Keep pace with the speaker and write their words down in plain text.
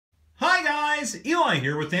guys, Eli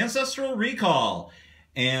here with Ancestral Recall.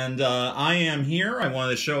 And I am here. I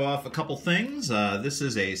wanted to show off a couple things. This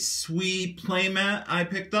is a sweet playmat I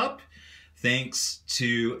picked up thanks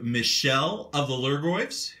to Michelle of the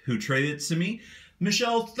Lurgoyfs, who traded it to me.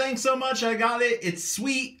 Michelle, thanks so much. I got it. It's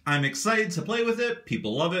sweet. I'm excited to play with it.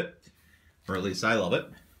 People love it. Or at least I love it.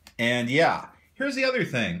 And yeah, here's the other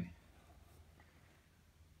thing.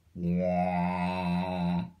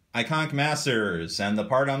 Iconic Masters, and the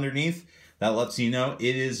part underneath that lets you know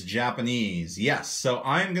it is Japanese. Yes, so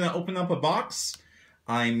I'm going to open up a box.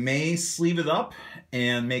 I may sleeve it up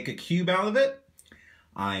and make a cube out of it.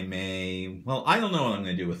 I may, well, I don't know what I'm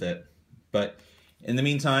going to do with it. But in the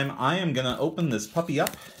meantime, I am going to open this puppy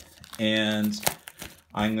up, and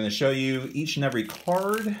I'm going to show you each and every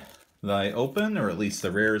card that I open, or at least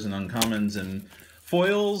the rares and uncommons and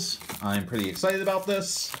foils. I'm pretty excited about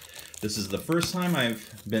this. This is the first time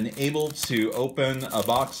I've been able to open a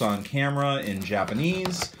box on camera in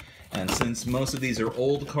Japanese, and since most of these are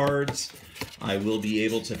old cards, I will be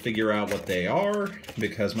able to figure out what they are,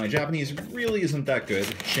 because my Japanese really isn't that good.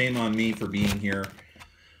 Shame on me for being here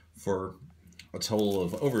for a total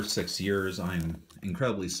of over 6 years. I'm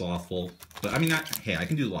incredibly slothful, but I mean, hey, I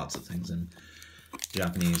can do lots of things in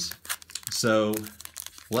Japanese. So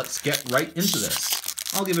let's get right into this.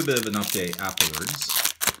 I'll give a bit of an update afterwards.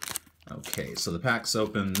 Okay, so the pack's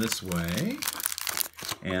open this way,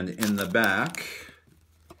 and in the back,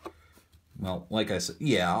 well, like I said,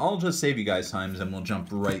 yeah, I'll just save you guys time, and we'll jump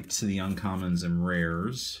right to the uncommons and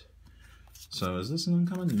rares. So is this an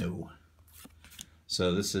uncommon? No.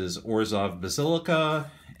 So this is Orzhov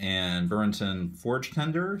Basilica and Burrington Forge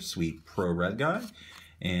Tender, sweet pro red guy,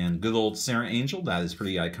 and good old Sarah Angel, that is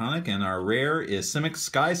pretty iconic, and our rare is Simic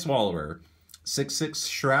Sky Swallower, 6/6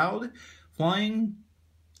 Shroud, flying,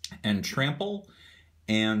 and trample.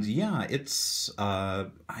 And yeah, it's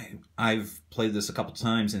I've played this a couple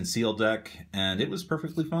times in sealed deck, and it was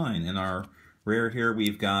perfectly fine. In our rare here,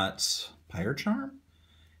 we've got Pyre Charm.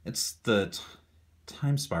 It's the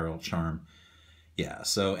Time Spiral Charm. Yeah,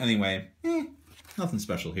 so anyway, nothing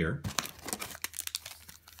special here.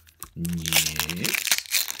 Next,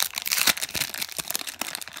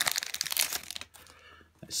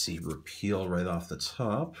 I see Repeal right off the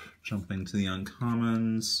top. Jumping to the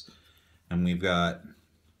uncommons, and we've got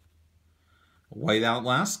White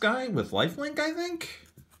Outlast guy with lifelink, I think.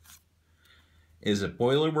 Is it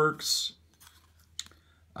Boilerworks?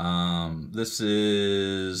 This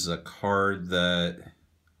is a card that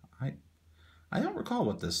I don't recall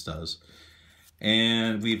what this does.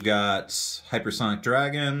 And we've got Hypersonic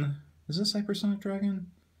Dragon. Is this Hypersonic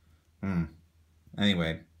Dragon?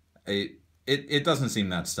 Anyway, it doesn't seem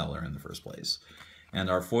that stellar in the first place. And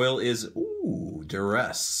our foil is, ooh,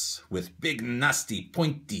 Duress, with big, nasty,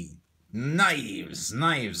 pointy knives.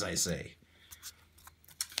 Knives, I say.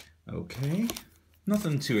 Okay.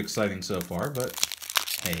 Nothing too exciting so far, but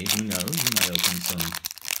hey, who knows? We might open some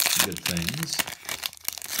good things.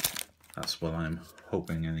 That's what I'm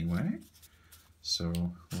hoping anyway. So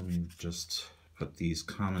let me just put these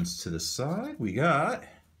comments to the side. We got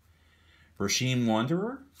Rashim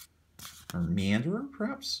Wanderer, or Meanderer,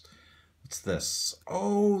 perhaps? What's this?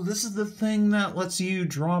 Oh, this is the thing that lets you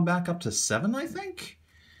draw back up to 7, I think?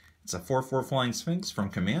 It's a 4/4 Flying Sphinx from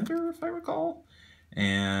Commander, if I recall.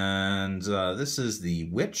 And this is the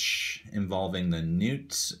Witch, involving the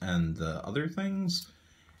Newt and the other things.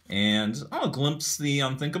 And, oh, Glimpse the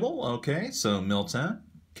Unthinkable. Okay, so Milten.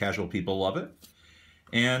 Casual people love it.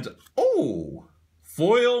 And, oh,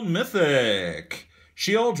 Foil Mythic.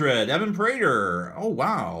 Sheoldred, Evan Prater. Oh,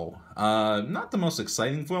 wow. Not the most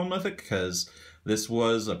exciting foil mythic, because this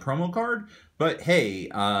was a promo card. But hey,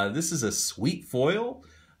 this is a sweet foil.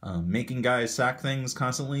 Making guys sack things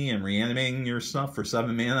constantly and reanimating your stuff for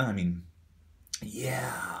 7 mana. I mean,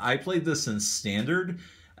 yeah. I played this in Standard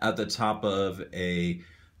at the top of a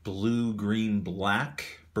blue, green,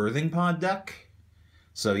 black Birthing Pod deck.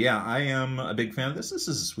 So yeah, I am a big fan of this. This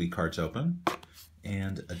is a sweet card to open.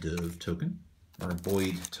 And a Dove token. Or a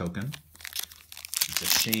Boyd token. It's a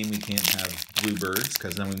shame we can't have bluebirds,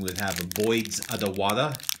 because then we would have a Boyd's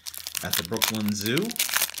Adawada at the Brooklyn Zoo.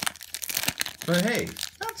 But hey,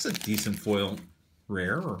 that's a decent foil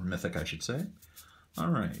rare, or mythic I should say.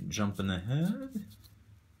 Alright, jumping ahead.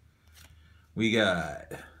 We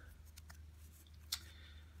got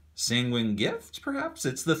Sanguine Gift, perhaps?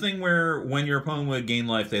 It's the thing where when your opponent would gain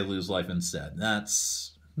life, they lose life instead.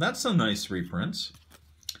 That's a nice reprint.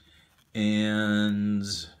 And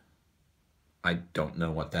I don't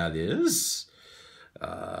know what that is.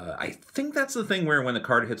 I think that's the thing where when a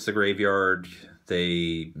card hits the graveyard,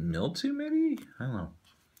 they mill to, maybe? I don't know.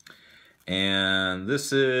 And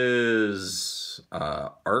this is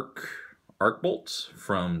Arc Bolt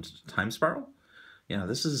from Time Spiral. Yeah,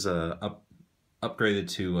 this is upgraded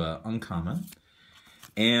to uncommon.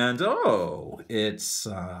 And oh, it's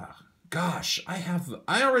gosh,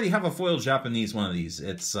 I already have a foil Japanese one of these.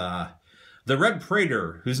 It's the Red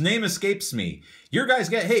Praetor, whose name escapes me. Your guys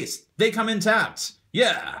get haste. They come in tapped.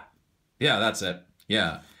 Yeah. Yeah, that's it.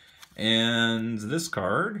 Yeah. And this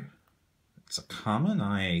card, it's a common.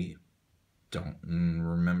 I don't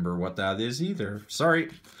remember what that is either. Sorry.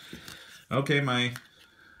 Okay, my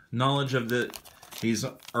knowledge of these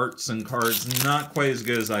arts and cards, not quite as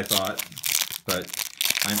good as I thought. But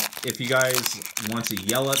if you guys want to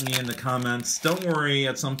yell at me in the comments, don't worry.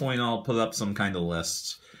 At some point, I'll put up some kind of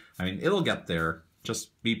list. I mean, it'll get there.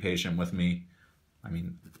 Just be patient with me. I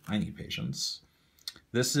mean, I need patience.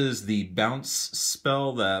 This is the bounce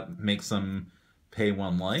spell that makes them pay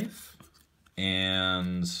 1 life.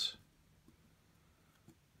 And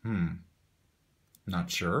not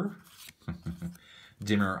sure.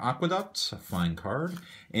 Dimmer Aqueduct, a fine card.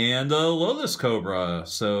 And a Lotus Cobra,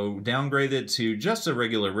 so downgraded to just a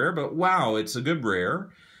regular rare, but wow, it's a good rare.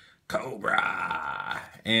 Cobra!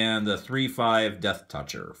 And a 3/5 Death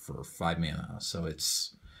Toucher for 5 mana, so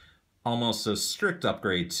it's almost a strict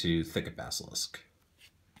upgrade to Thicket Basilisk.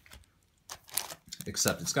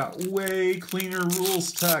 Except it's got way cleaner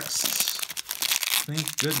rules text.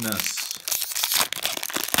 Thank goodness.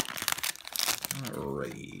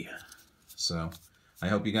 Alrighty. So, I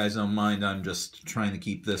hope you guys don't mind. I'm just trying to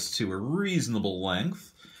keep this to a reasonable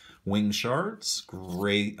length. Wing Shards,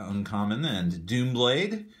 great uncommon, and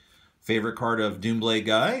Doomblade, favorite card of Doomblade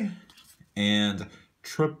guy, and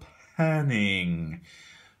Trepanning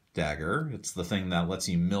Dagger. It's the thing that lets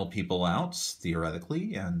you mill people out,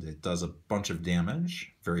 theoretically, and it does a bunch of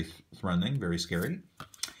damage. Very threatening, very scary.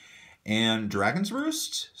 And Dragon's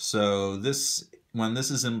Roost. So this, when this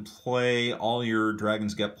is in play, all your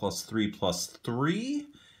dragons get +3/+3.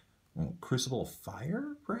 Well, Crucible of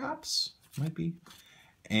Fire, perhaps? Might be.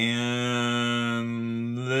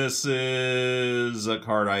 And this is a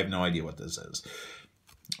card, I have no idea what this is.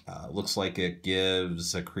 Looks like it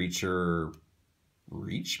gives a creature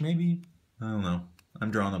reach, maybe? I don't know. I'm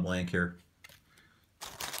drawing a blank here.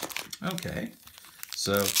 Okay.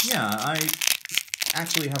 So, yeah, I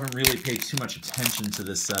actually haven't really paid too much attention to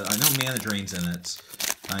this set. I know Mana Drain's in it.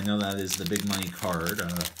 I know that is the big money card.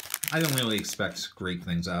 I don't really expect great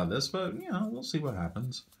things out of this, but, you know, we'll see what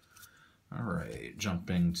happens. All right,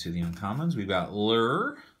 jumping to the uncommons. We've got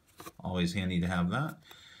Lure. Always handy to have that.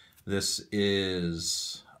 This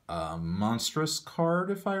is a monstrous card,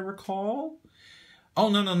 if I recall. Oh,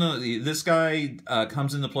 no. This guy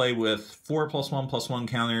comes into play with 4+1/+1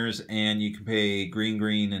 counters, and you can pay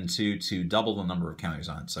green, and 2 to double the number of counters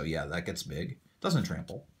on it. So, yeah, that gets big. Doesn't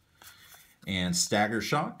trample. And Stagger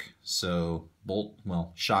Shock. So, Bolt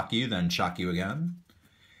will shock you, then shock you again.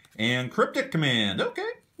 And Cryptic Command. Okay,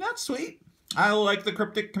 that's sweet. I like the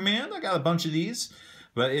Cryptic Command. I got a bunch of these.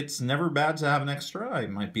 But it's never bad to have an extra. I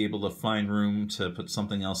might be able to find room to put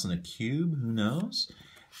something else in a cube. Who knows?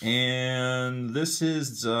 And this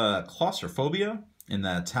is Claustrophobia, in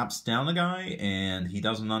that taps down a guy, and he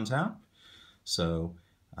doesn't untap. So,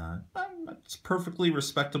 it's perfectly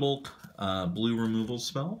respectable blue removal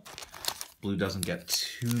spell. Blue doesn't get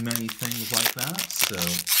too many things like that, so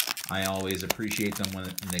I always appreciate them when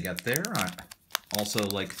they get there. I also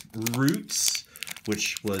like Roots,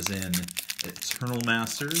 which was in Eternal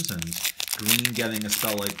Masters, and green getting a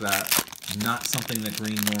spell like that, not something that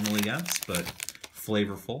green normally gets, but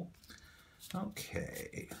flavorful.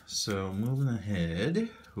 Okay, so moving ahead,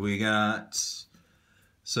 we got,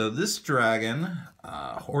 so this dragon,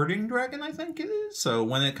 Hoarding Dragon, I think it is. So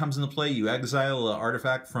when it comes into play, you exile an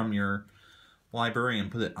artifact from your library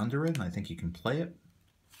and put it under it, and I think you can play it.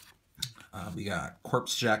 We got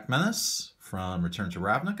Corpsejack Menace from Return to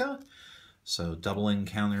Ravnica. So doubling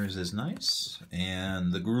counters is nice.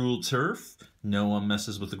 And the Gruul Turf. No one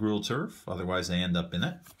messes with the Gruul Turf, otherwise they end up in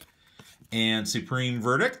it. And Supreme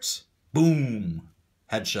Verdict. Boom!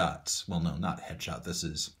 Headshot. Well, no, not headshot. This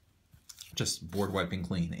is just board wiping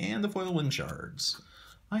clean. And the Foil Wing Shards.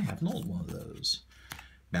 I have an old one of those.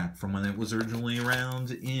 Back from when it was originally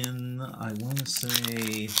around in, I want to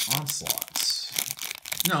say, Onslaught.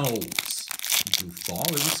 No, Goofball.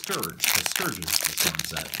 It was Scourge. The Scourge is the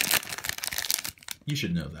sunset. You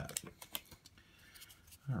should know that.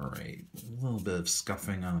 Alright, a little bit of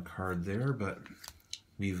scuffing on a card there, but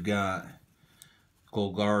we've got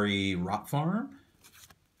Golgari Rot Farm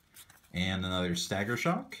and another Stagger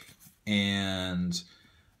Shock. And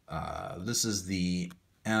this is the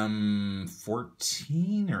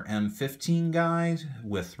M14 or M15 guy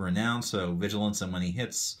with Renown, so Vigilance, and when he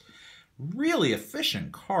hits, really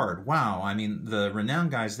efficient card. Wow, I mean, the Renown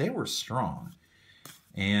guys, they were strong.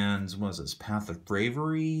 And what was this? Path of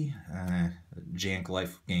Bravery, Jank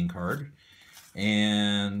life gain card.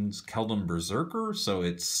 And Keldon Berserker, so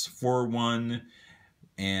it's 4/1,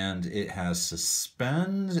 and it has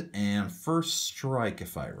Suspend and First Strike,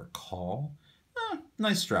 if I recall.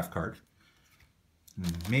 Nice draft card.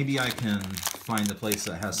 Maybe I can find a place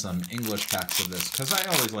that has some English packs of this, because I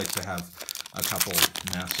always like to have a couple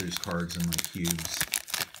Masters cards in my cubes,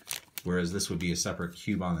 whereas this would be a separate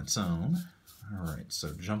cube on its own. Alright,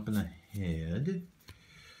 so jumping ahead,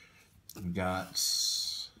 we've got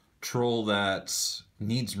Troll that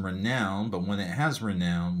needs Renown, but when it has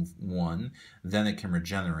Renown 1, then it can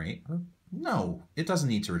regenerate. No, it doesn't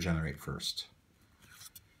need to regenerate first.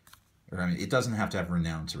 Or, I mean, it doesn't have to have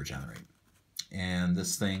Renown to regenerate. And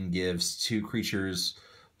this thing gives 2 creatures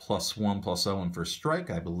 +1/+0 and First Strike.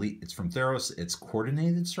 I believe it's from Theros. It's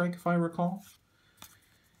Coordinated Strike, if I recall.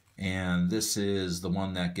 And this is the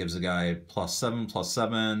one that gives a guy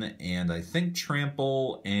 +7/+7, and I think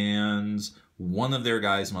Trample, and one of their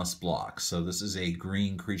guys must block. So this is a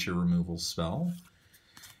green creature removal spell.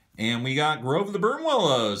 And we got Grove of the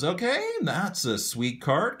Burnwillows. Okay, that's a sweet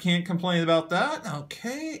card. Can't complain about that.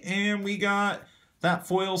 Okay, and we got that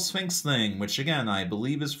foil Sphinx thing, which again, I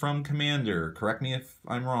believe is from Commander. Correct me if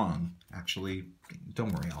I'm wrong. Actually,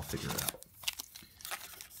 don't worry, I'll figure it out.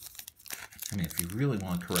 I mean, if you really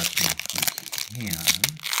want to correct me, you can.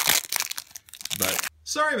 But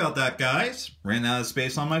sorry about that, guys. Ran out of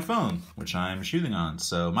space on my phone, which I'm shooting on,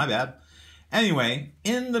 so my bad. Anyway,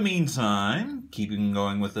 in the meantime, keeping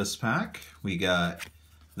going with this pack, we got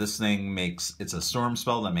this thing it's a storm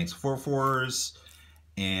spell that makes 4/4s,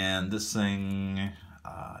 and this thing,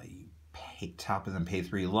 you tap it and pay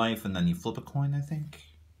 3 life, and then you flip a coin, I think.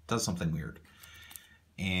 Does something weird.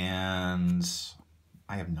 And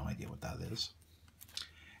I have no idea what that is.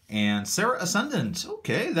 And Sarah Ascendant.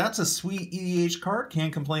 Okay, that's a sweet EDH card.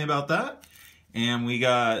 Can't complain about that. And we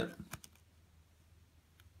got...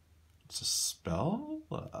 It's a spell?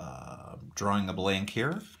 Drawing a blank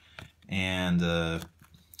here. And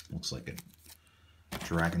looks like a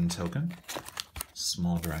dragon token.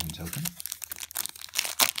 Small dragon token.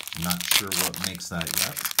 Not sure what makes that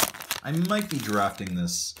yet. I might be drafting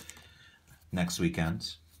this next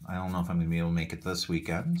weekend. I don't know if I'm going to be able to make it this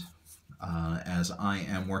weekend, as I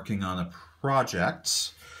am working on a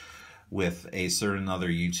project with a certain other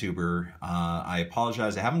YouTuber. I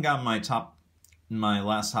apologize. I haven't gotten my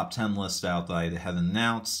last top 10 list out that I had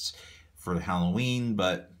announced for Halloween,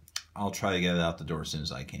 but I'll try to get it out the door as soon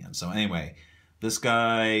as I can. So anyway, this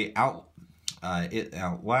guy it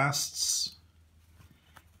outlasts,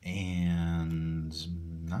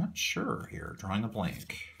 and not sure here. Drawing a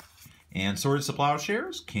blank. And Swords to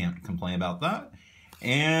Plowshares, can't complain about that.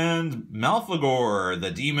 And Malfagor,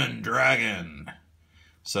 the Demon Dragon.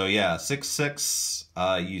 So yeah, 6/6.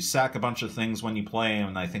 You sack a bunch of things when you play,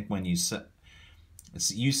 and I think when you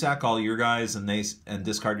sack all your guys and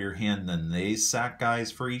discard your hand, then they sack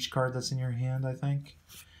guys for each card that's in your hand, I think.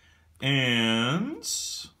 And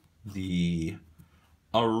the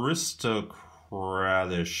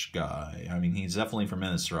Aristocratish guy. I mean, he's definitely from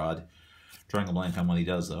Innistrad. Drawing a blank on what he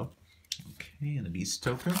does, though. Okay, and a Beast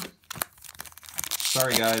token.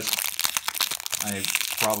 Sorry, guys. I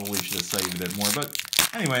probably should have saved a bit more, but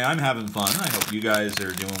anyway, I'm having fun. I hope you guys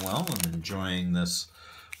are doing well and enjoying this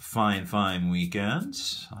fine, fine weekend.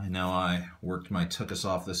 I know I worked my tuchus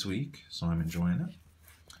off this week, so I'm enjoying it.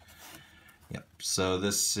 Yep, so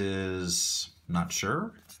this is not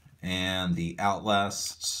sure. And the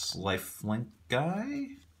Outlast Lifelink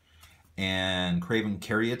guy. And Craven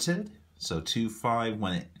Caryatid. So 2/5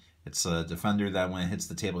 when it's a defender that when it hits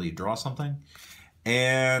the table you draw something.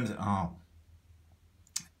 And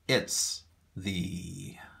it's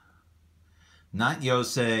the not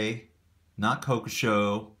Yosei, not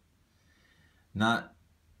Kokusho, not,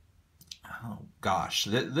 oh gosh,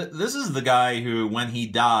 this is the guy who when he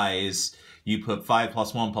dies you put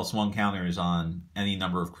 5+1/+1 counters on any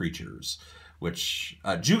number of creatures, which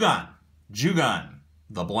Jugon,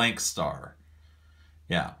 the blank star.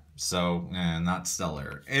 Yeah. So, not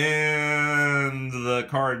stellar. And the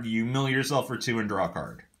card, you mill yourself for 2 and draw a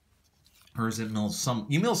card. Or is it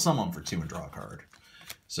you mill someone for 2 and draw a card.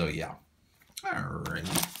 So, yeah. Alright.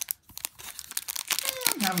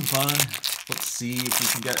 I'm having fun. Let's see if we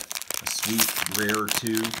can get a sweet rare or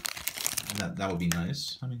 2. That would be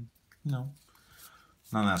nice. I mean, you know,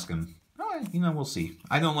 not asking. Alright, you know, we'll see.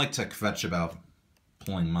 I don't like to kvetch about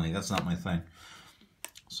pulling money. That's not my thing.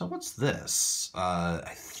 So what's this?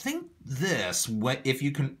 I think this, if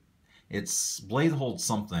you can, it's Blade holds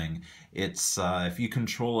something. It's if you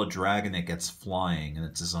control a dragon, it gets flying, and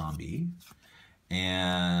it's a zombie.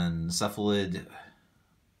 And Cephalid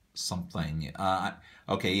something.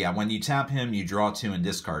 Okay, yeah, when you tap him, you draw 2 and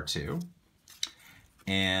discard 2.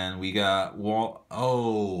 And we got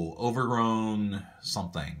Overgrown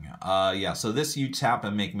something. Yeah, so this you tap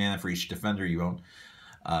and make mana for each defender you own.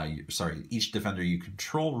 Each defender you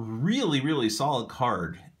control. Really, really solid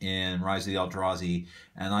card in Rise of the Eldrazi,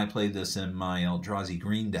 and I played this in my Eldrazi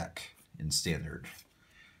green deck in Standard.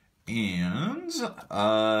 And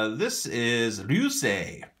this is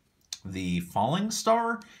Ryusei, the Falling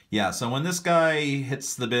Star. Yeah, so when this guy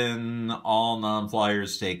hits the bin, all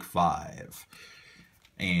non-flyers take 5.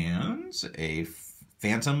 And a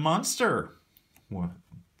Phantom Monster,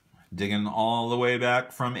 digging all the way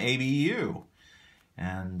back from ABU.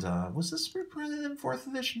 And was this reprinted in 4th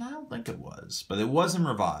edition? I don't think it was, but it wasn't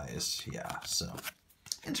revised. Yeah, so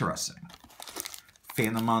interesting.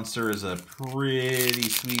 Phantom Monster is a pretty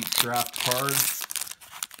sweet draft card.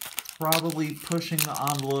 Probably pushing the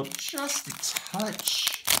envelope just a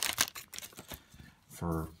touch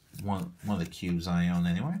for one of the cubes I own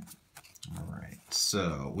anyway. All right,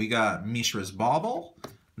 so we got Mishra's Bauble.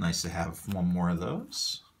 Nice to have one more of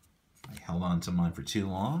those. I held on to mine for too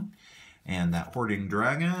long. And that Hoarding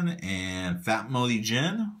Dragon and Fat Modi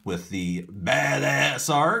Jin with the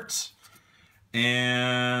badass art.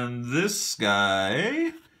 And this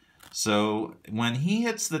guy, so when he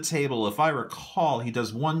hits the table, if I recall, he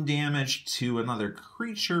does 1 damage to another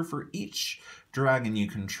creature for each dragon you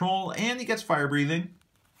control, and he gets fire breathing.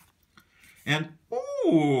 And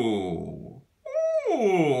ooh,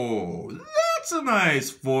 that's a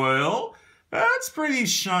nice foil. That's pretty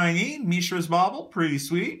shiny. Mishra's Bauble, pretty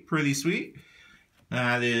sweet, pretty sweet.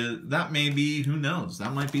 That may be, who knows,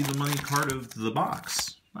 that might be the money card of the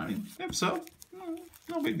box. I mean, if so,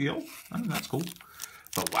 no big deal. I mean, that's cool.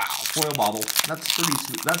 But wow, foil bauble, that's pretty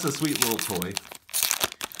sweet. That's a sweet little toy.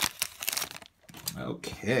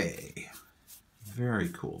 Okay. Very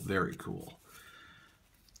cool, very cool.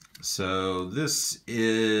 So this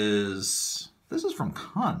is from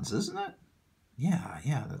Khans, isn't it?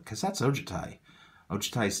 Yeah, because that's Ojutai.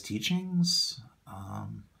 Ojutai's teachings.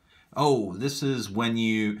 Oh, this is when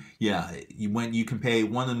you can pay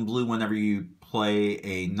 1 in blue whenever you play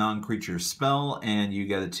a non-creature spell, and you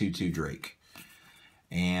get a 2/2 Drake.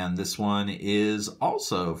 And this one is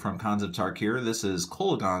also from Khans of Tarkir. This is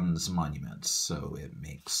Kolaghan's Monument, so it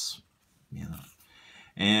makes,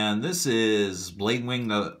 And this is Bladewing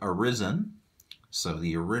the Arisen. So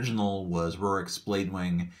the original was Rorik's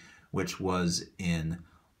Bladewing, which was in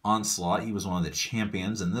Onslaught. He was one of the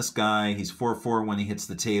champions. And this guy, he's 4/4. When he hits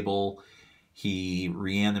the table, he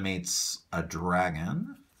reanimates a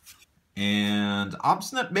dragon. And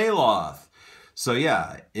Obstinate Baloth. So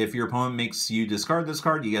yeah, if your opponent makes you discard this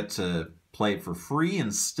card, you get to play it for free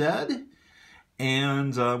instead.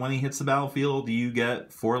 And when he hits the battlefield, you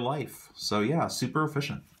get 4 life. So yeah, super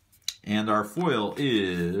efficient. And our foil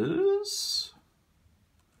is,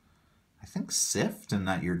 I think, Sift, in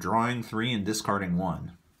that you're drawing 3 and discarding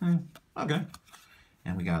 1. Okay.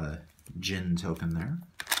 And we got a Jin token there.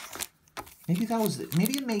 Maybe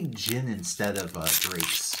it made Jin instead of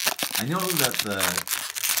Drakes. I know that the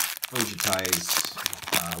Ojutai's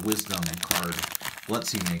Wisdom card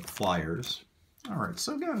lets you make flyers. Alright,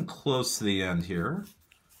 so getting close to the end here.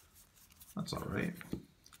 That's alright.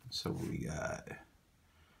 So we got...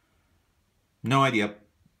 No idea.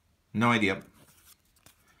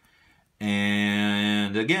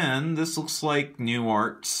 And again, this looks like new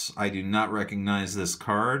art. I do not recognize this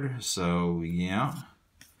card, so yeah.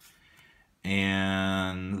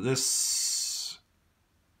 And this...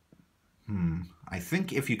 I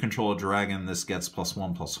think if you control a dragon, this gets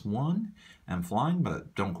 +1/+1 and flying,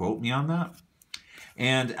 but don't quote me on that.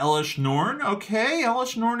 And Elish Norn. Okay,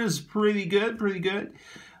 Elish Norn is pretty good,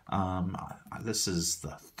 This is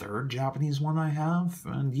the 3rd Japanese one I have.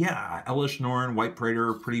 And yeah, Elish Norn, White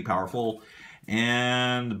Praetor, pretty powerful.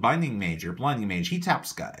 And Blinding Mage, he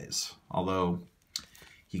taps guys. Although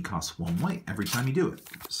he costs 1 white every time you do it.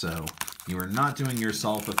 So you are not doing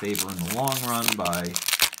yourself a favor in the long run by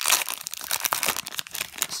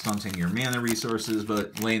stunting your mana resources,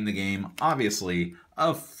 but late in the game, obviously,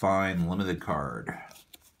 a fine limited card.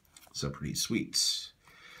 So pretty sweet.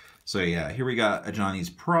 So yeah, here we got Ajani's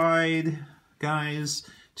Pride, guys.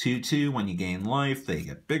 2/2, when you gain life, they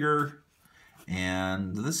get bigger.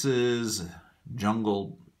 And this is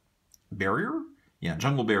Jungle Barrier? Yeah,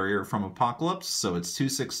 Jungle Barrier from Apocalypse. So it's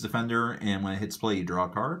 2/6 defender, and when it hits play, you draw a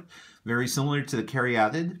card. Very similar to the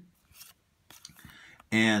Caryatid.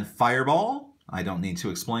 And Fireball, I don't need to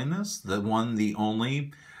explain this. The one, the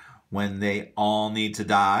only, when they all need to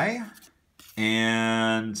die.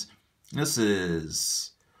 And this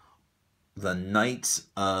is the Knight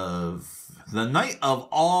of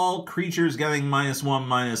all creatures getting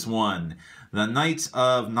 -1/-1. The Knight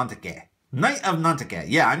of Nantucket. Knight of Nantucket.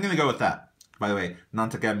 Yeah, I'm going to go with that. By the way,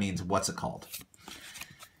 Nantucket means what's it called.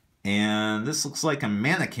 And this looks like a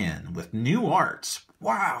mannequin with new art.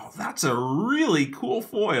 Wow, that's a really cool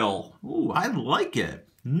foil. Ooh, I like it.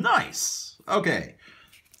 Nice. Okay,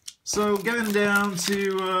 so getting down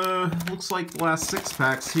to, looks like the last 6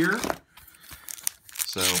 packs here.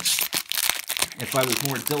 So, if I was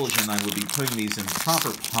more diligent, I would be putting these in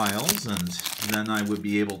proper piles, and then I would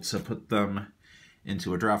be able to put them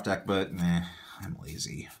into a draft deck, but nah, I'm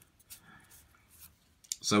lazy.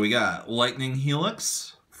 So we got Lightning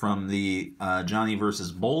Helix from the Johnny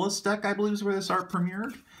vs. Bolas deck, I believe is where this art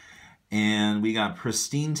premiered. And we got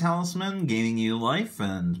Pristine Talisman, gaining you life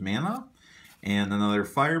and mana. And another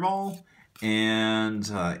Fireball. And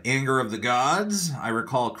Anger of the Gods. I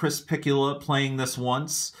recall Chris Picula playing this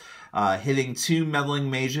once, hitting 2 Meddling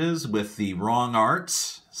Mages with the wrong art.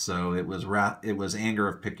 So it was Anger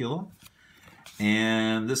of Picula.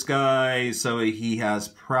 And this guy, so he has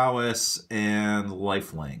Prowess and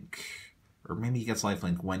Lifelink. Or maybe he gets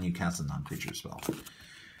Lifelink when you cast a non-creature spell.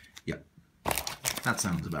 Yep. That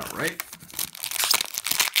sounds about right.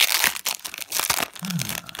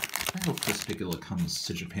 I hope Chris Picula comes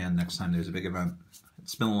to Japan next time there's a big event.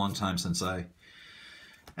 It's been a long time since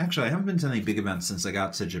Actually, I haven't been to any big events since I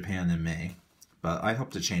got to Japan in May. But I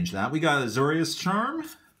hope to change that. We got Azorius Charm,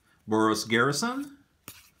 Boros Garrison,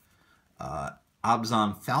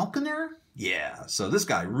 Abzan Falconer. Yeah, so this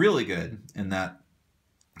guy, really good in that,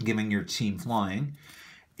 giving your team flying.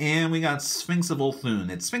 And we got Sphinx of Ulthun.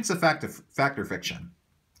 It's Sphinx of Factor Fiction.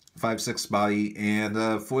 5/6 body and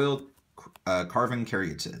foil Carven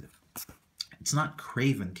Caryatid. It's not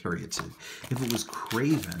Craven Caryatid. If it was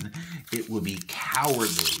Craven, it would be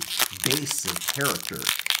cowardly, base of character.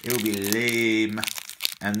 It would be lame.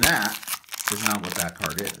 And that is not what that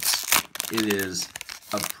card is. It is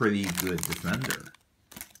a pretty good defender.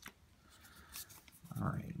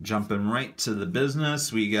 Alright, jumping right to the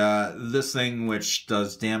business. We got this thing which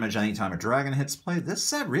does damage anytime a dragon hits play. This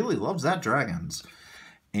set really loves that dragons.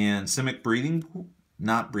 And Simic Breeding Pool.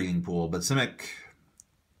 Not Breeding Pool, but Simic...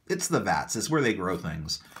 It's the vats. It's where they grow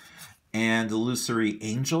things. And Illusory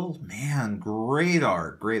Angel. Man, great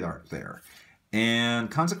art. Great art there.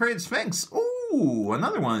 And Consecrated Sphinx. Ooh,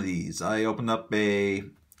 another one of these. I opened up a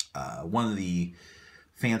one of the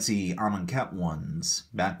fancy Amonkhet ones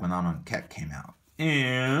back when Amonkhet came out.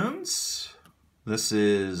 And this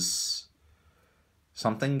is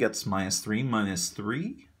something gets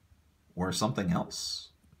 -3/-3 or something else.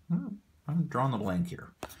 I'm drawing a blank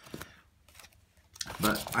here.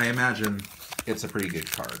 But I imagine it's a pretty good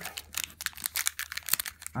card.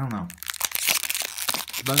 I don't know.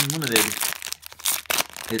 But Unlimited,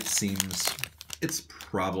 it seems it's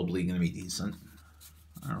probably going to be decent.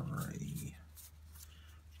 Alrighty.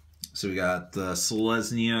 So we got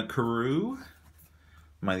Selesnya Karoo,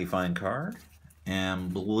 mighty fine card,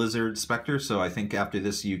 and Blizzard Spectre. So I think after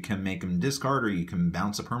this you can make them discard or you can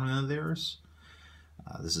bounce a permanent of theirs.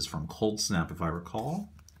 This is from Cold Snap, if I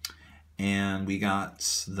recall. And we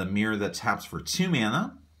got the Mirror that taps for 2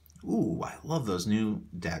 mana. Ooh, I love those new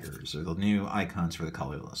daggers, or the new icons for the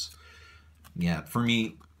colorless. Yeah, for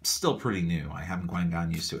me, still pretty new. I haven't quite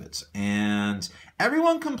gotten used to it. And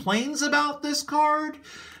everyone complains about this card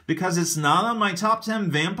because it's not on my top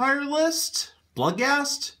 10 vampire list.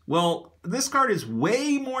 Bloodghast? Well, this card is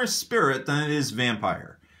way more spirit than it is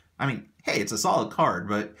vampire. I mean, hey, it's a solid card,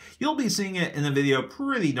 but you'll be seeing it in the video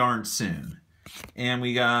pretty darn soon. And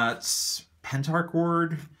we got Pentarch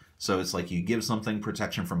Ward. So it's like you give something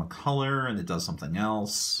protection from a color and it does something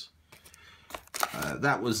else.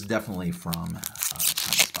 That was definitely from Time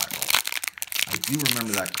Spiral. I do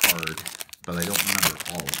remember that card, but I don't remember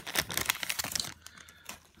all of it.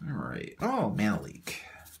 Alright. Oh, Mana Leak.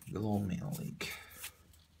 Good old Mana Leak.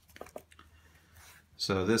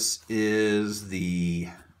 So this is the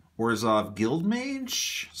Orzhov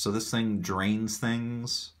Guildmage. So this thing drains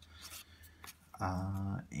things.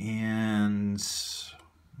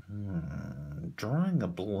 Drawing a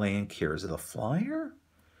blank here. Is it a flyer?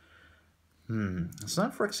 It's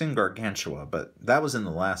not Phyrexian Gargantua, but that was in the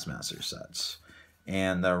last Master sets.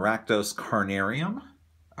 And the Rakdos Carnarium.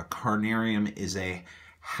 A Carnarium is a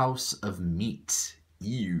house of meat.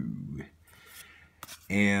 Ew.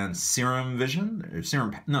 And Serum Vision, or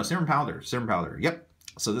Serum Powder. Serum Powder. Yep.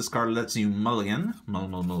 So this card lets you mulligan,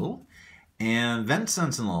 mull. And Vent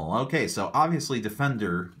Sentinel. Okay, so obviously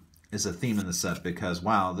Defender is a theme in the set because,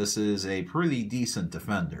 wow, this is a pretty decent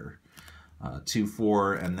Defender.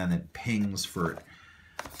 2/4, and then it pings for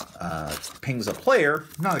pings a player,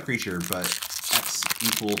 not a creature, but X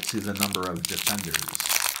equal to the number of defenders.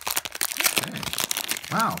 Okay.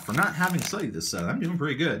 Wow, for not having studied this set, I'm doing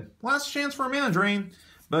pretty good. Last chance for a mana drain,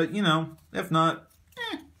 but you know, if not,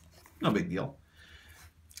 no big deal.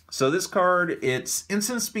 So this card, it's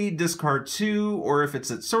instant speed, discard 2, or if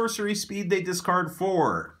it's at sorcery speed, they discard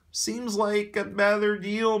 4. Seems like a better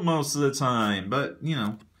deal most of the time, but, you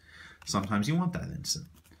know, sometimes you want that instant.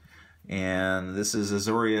 And this is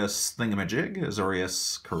Azorius Thingamajig,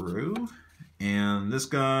 Azorius Karu. And this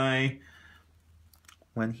guy,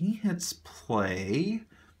 when he hits play,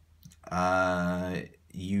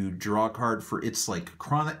 you draw a card for, it's like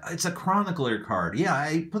it's a chronicler card. Yeah,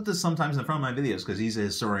 I put this sometimes in front of my videos because he's a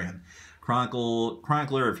historian.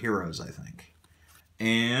 Chronicler of Heroes, I think.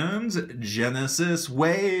 And Genesis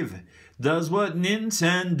Wave does what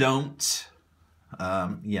Nintendo don't.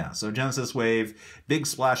 Yeah, so Genesis Wave, big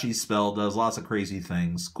splashy spell, does lots of crazy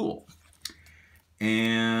things. Cool.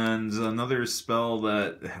 And another spell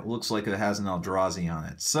that looks like it has an Eldrazi on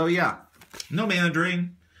it. So yeah, no mana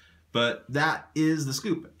drain. But that is the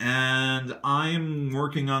scoop. And I'm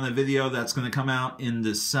working on a video that's going to come out in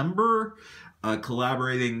December,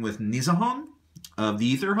 collaborating with Nizahon of the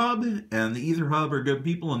Ether Hub. And the Ether Hub are good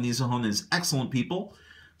people, and Nizahon is excellent people.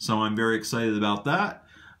 So I'm very excited about that.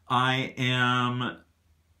 I am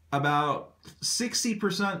about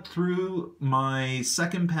 60% through my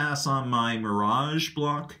second pass on my Mirage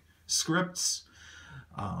block scripts.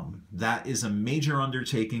 That is a major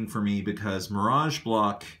undertaking for me because Mirage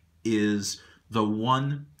block is the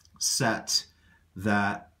one set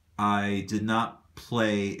that I did not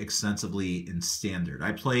play extensively in Standard.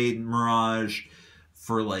 I played Mirage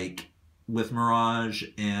for with Mirage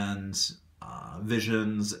and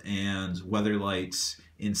Visions and Weatherlight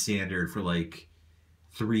in Standard for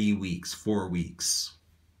 3 weeks, 4 weeks.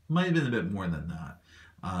 Might have been a bit more than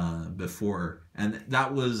that before. And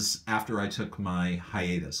that was after I took my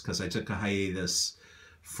hiatus, because I took a hiatus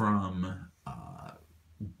from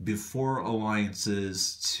before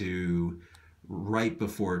Alliances to right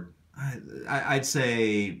before, I'd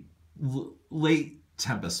say late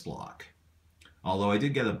Tempest block. Although I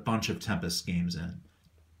did get a bunch of Tempest games in.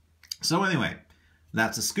 So anyway,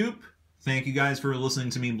 that's a scoop. Thank you guys for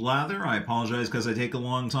listening to me blather. I apologize because I take a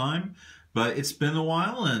long time, but it's been a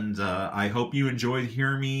while, and I hope you enjoyed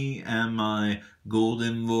hearing me and my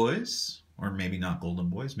golden voice. Or maybe not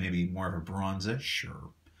golden voice, maybe more of a bronzish,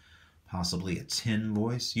 or possibly a tin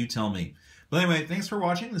voice. You tell me. But anyway, thanks for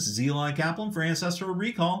watching. This is Eli Kaplan for Ancestral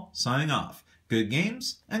Recall, signing off. Good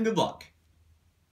games, and good luck.